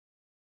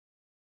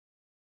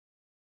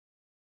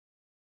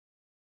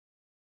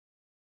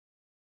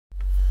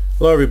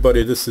Hello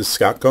everybody, this is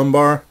Scott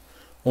Gombar,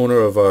 owner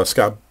of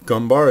Scott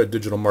Gombar, a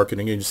digital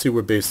marketing agency.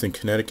 We're based in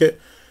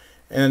Connecticut.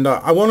 And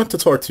I wanted to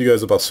talk to you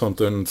guys about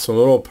something. It's a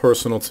little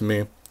personal to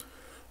me,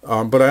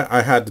 but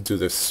I had to do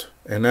this.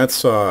 And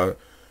that's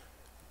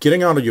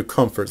getting out of your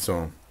comfort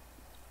zone.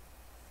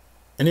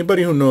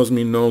 Anybody who knows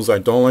me knows I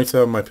don't like to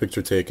have my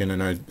picture taken,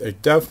 and I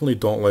definitely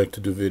don't like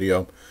to do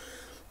video.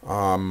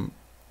 But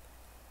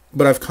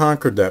I've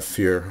conquered that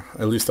fear.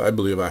 At least I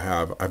believe I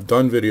have. I've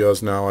done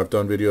videos now. I've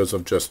done videos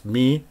of just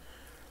me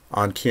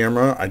on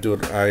camera. I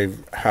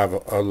have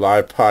a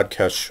live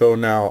podcast show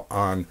now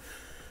on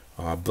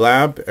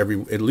Blab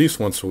at least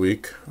once a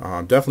week.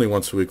 Definitely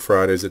once a week,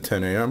 Fridays at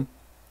 10 a.m.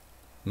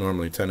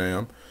 Normally 10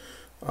 a.m.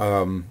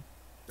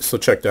 So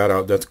check that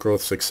out. That's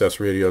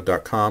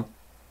growthsuccessradio.com.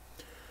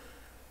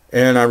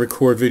 And I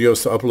record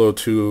videos to upload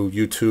to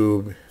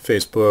YouTube,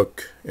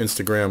 Facebook,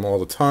 Instagram all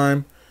the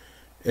time.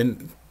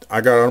 And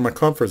I got out of my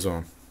comfort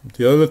zone.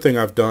 The other thing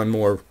I've done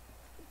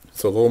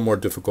it's a little more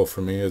difficult for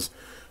me, is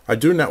I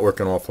do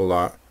network an awful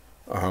lot,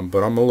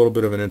 but I'm a little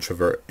bit of an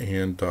introvert.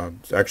 And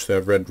actually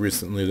I've read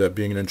recently that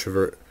being an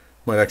introvert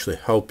might actually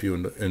help you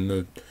in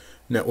the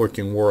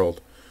networking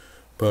world.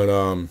 But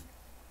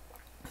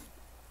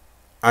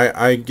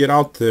I get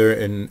out there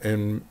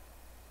and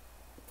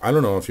I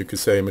don't know if you could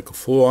say I make a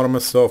fool out of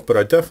myself, but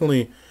I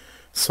definitely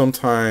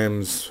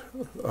sometimes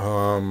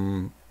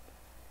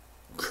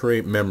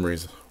create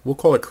memories. We'll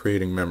call it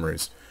creating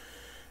memories.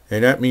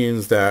 And that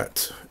means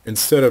that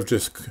instead of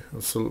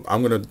so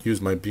I'm going to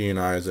use my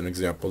BNI as an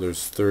example.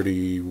 There's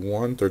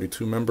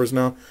 32 members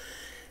now.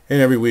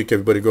 And every week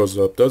everybody goes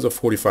up, does a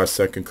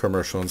 45-second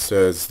commercial and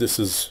says, this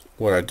is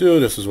what I do,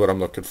 this is what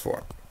I'm looking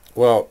for.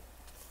 Well,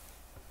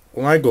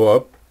 when I go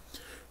up,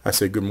 I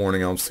say, good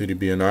morning, LCD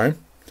BNI.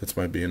 That's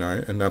my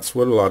BNI. And that's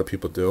what a lot of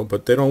people do,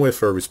 but they don't wait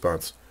for a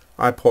response.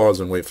 I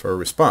pause and wait for a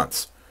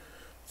response.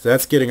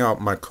 That's getting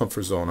out my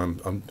comfort zone.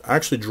 I'm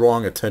actually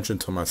drawing attention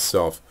to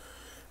myself,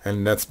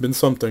 and that's been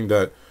something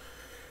that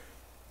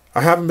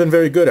I haven't been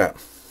very good at.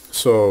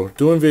 So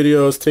doing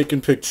videos, taking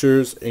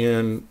pictures,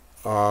 and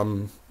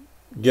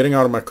getting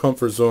out of my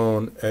comfort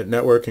zone at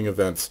networking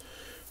events.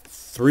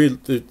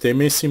 They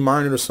may seem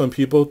minor to some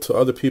people. To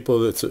other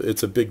people,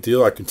 it's a big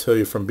deal. I can tell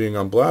you from being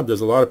on Blab, there's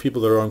a lot of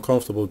people that are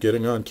uncomfortable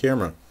getting on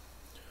camera.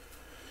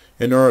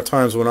 And there are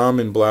times when I'm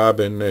in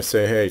Blab and they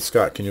say, hey,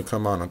 Scott, can you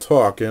come on and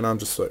talk? And I'm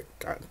just like,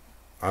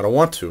 I don't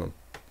want to.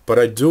 But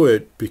I do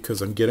it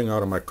because I'm getting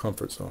out of my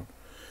comfort zone.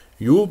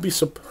 You will be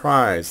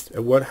surprised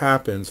at what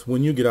happens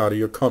when you get out of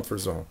your comfort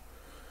zone.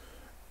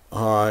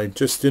 I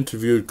just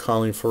interviewed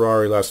Colleen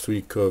Ferrari last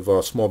week of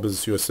Small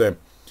Business USA.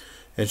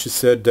 And she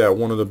said that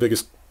one of the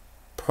biggest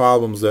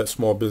problems that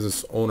small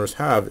business owners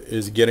have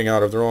is getting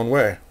out of their own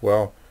way.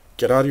 Well,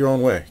 get out of your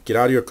own way. Get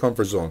out of your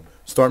comfort zone.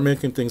 Start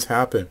making things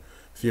happen.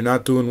 If you're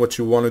not doing what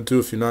you want to do,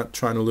 if you're not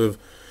trying to live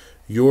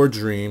your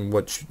dream,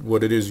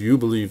 what it is you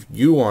believe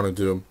you want to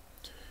do,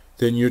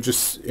 then you're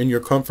just in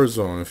your comfort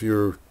zone. If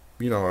you're,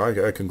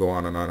 I can go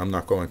on and on. I'm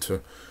not going to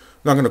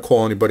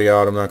call anybody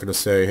out. I'm not going to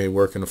say, hey,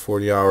 working a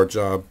 40-hour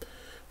job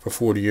for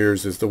 40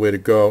 years is the way to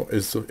go,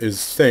 is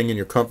staying in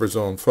your comfort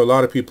zone. For a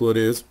lot of people it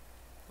is.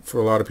 For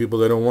a lot of people,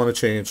 they don't want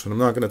to change, and I'm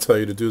not going to tell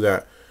you to do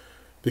that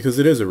because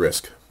it is a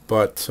risk.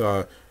 But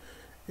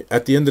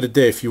at the end of the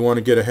day, if you want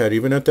to get ahead,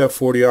 even at that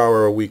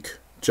 40-hour-a-week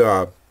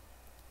job,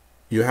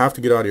 you have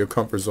to get out of your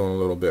comfort zone a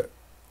little bit.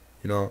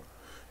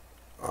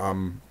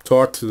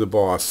 Talk to the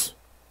boss,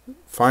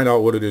 find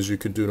out what it is you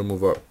can do to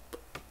move up.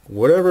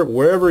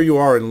 Wherever you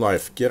are in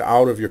life, get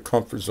out of your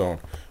comfort zone.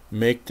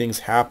 Make things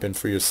happen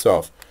for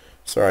yourself.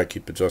 Sorry, I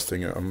keep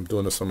adjusting it. I'm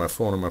doing this on my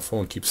phone, and my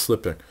phone keeps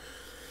slipping.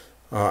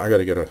 I got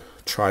to get a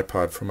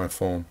tripod for my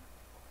phone.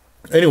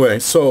 Anyway,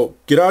 so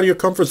get out of your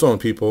comfort zone,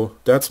 people.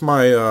 That's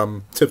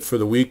my tip for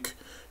the week,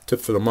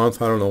 tip for the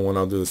month. I don't know when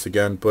I'll do this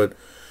again, but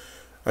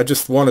I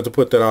just wanted to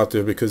put that out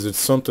there because it's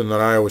something that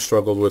I always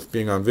struggled with,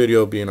 being on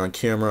video, being on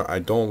camera. I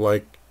don't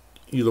like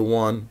either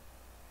one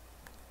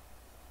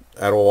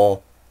at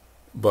all,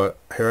 but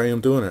here I am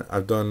doing it.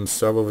 I've done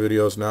several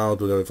videos now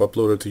that I've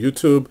uploaded to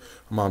YouTube.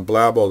 I'm on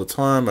Blab all the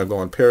time. I go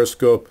on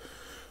Periscope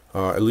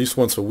at least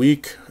once a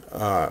week.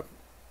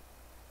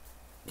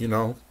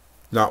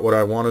 Not what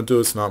I want to do.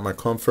 It's not my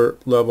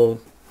comfort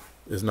level.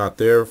 It's not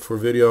there for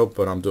video,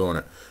 but I'm doing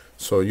it.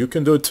 So you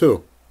can do it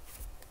too.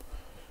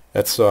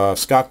 That's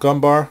Scott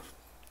Gombar.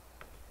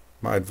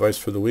 My advice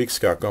for the week,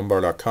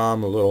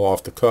 scottgombar.com. A little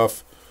off the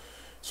cuff,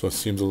 so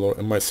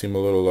it might seem a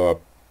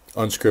little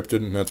unscripted,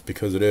 and that's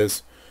because it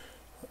is.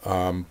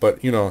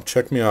 But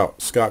check me out,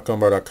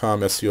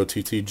 scottgombar.com,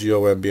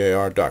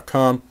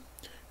 SCOTTGOMBAR.com,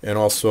 and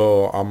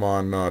also I'm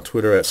on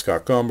Twitter at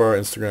Scott Gombar,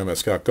 Instagram at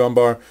Scott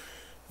Gombar,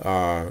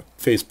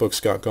 Facebook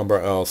Scott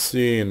Gombar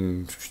LLC,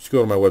 and if you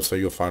go to my website,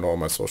 you'll find all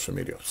my social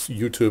media.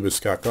 YouTube is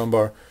Scott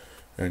Gombar,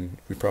 and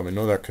you probably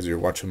know that because you're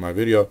watching my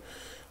video.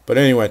 But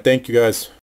anyway, thank you guys.